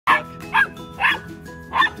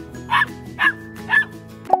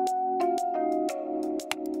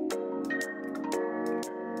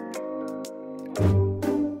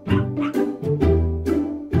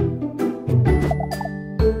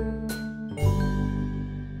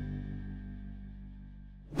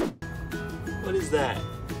is that?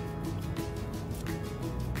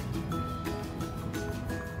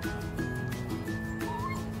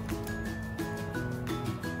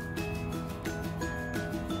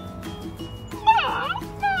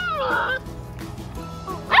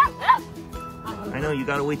 I know, you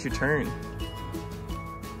gotta wait your turn.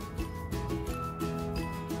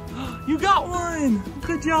 You got one!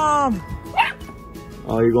 Good job!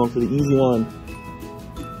 Oh, you're going for the easy one.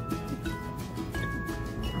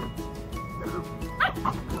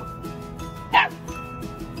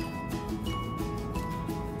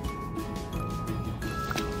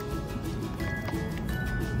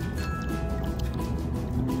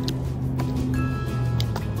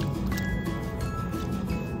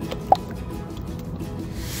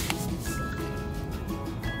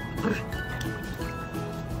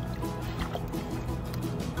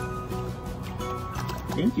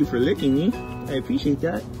 Thank you for licking me. I appreciate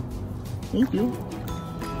that. Thank you.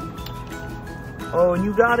 Oh, and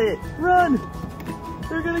you got it. Run!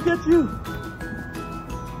 They're gonna get you.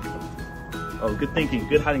 Oh, good thinking.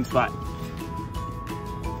 Good hiding spot.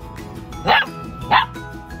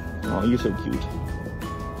 Oh, you're so cute.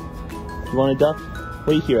 You want a duck?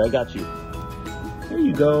 Wait here, I got you. There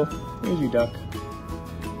you go. There's your duck.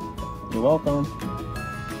 You're welcome.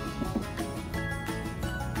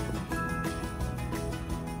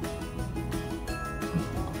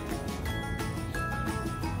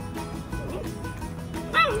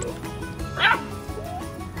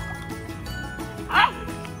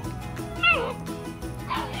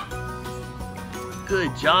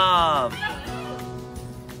 Good job.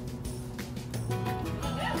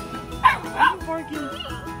 Barking.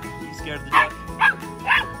 You scared of the duck?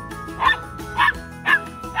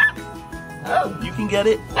 You can get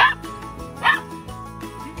it.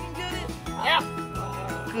 You can get it.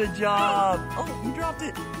 Good job. Oh, you dropped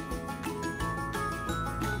it.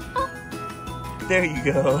 There you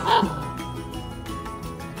go.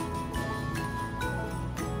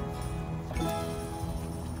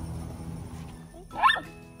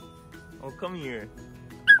 Oh, come here.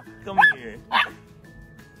 Come here.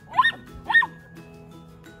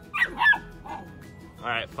 All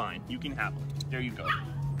right, fine. You can have one. There you go.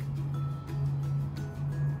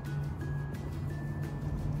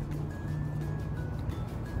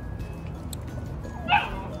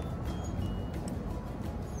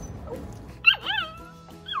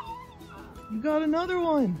 You got another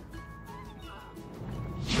one.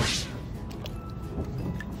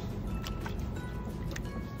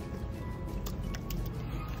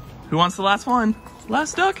 Who wants the last one?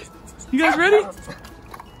 Last duck? You guys ready?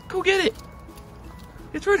 Go get it.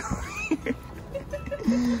 It's right over here.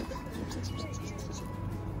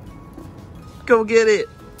 Go get it.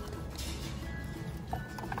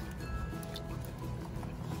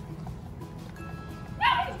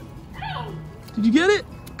 Did you get it?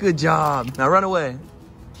 Good job. Now run away.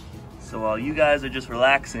 So while you guys are just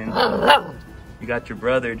relaxing, you got your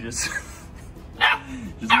brother just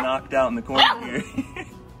knocked out in the corner here.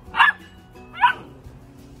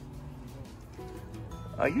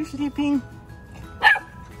 Are you sleeping?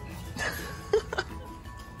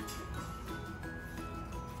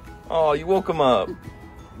 Oh, you woke him up.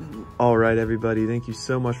 All right, everybody. Thank you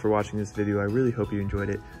so much for watching this video. I really hope you enjoyed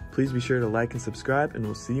it. Please be sure to like and subscribe, and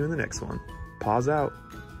we'll see you in the next one. Paws out.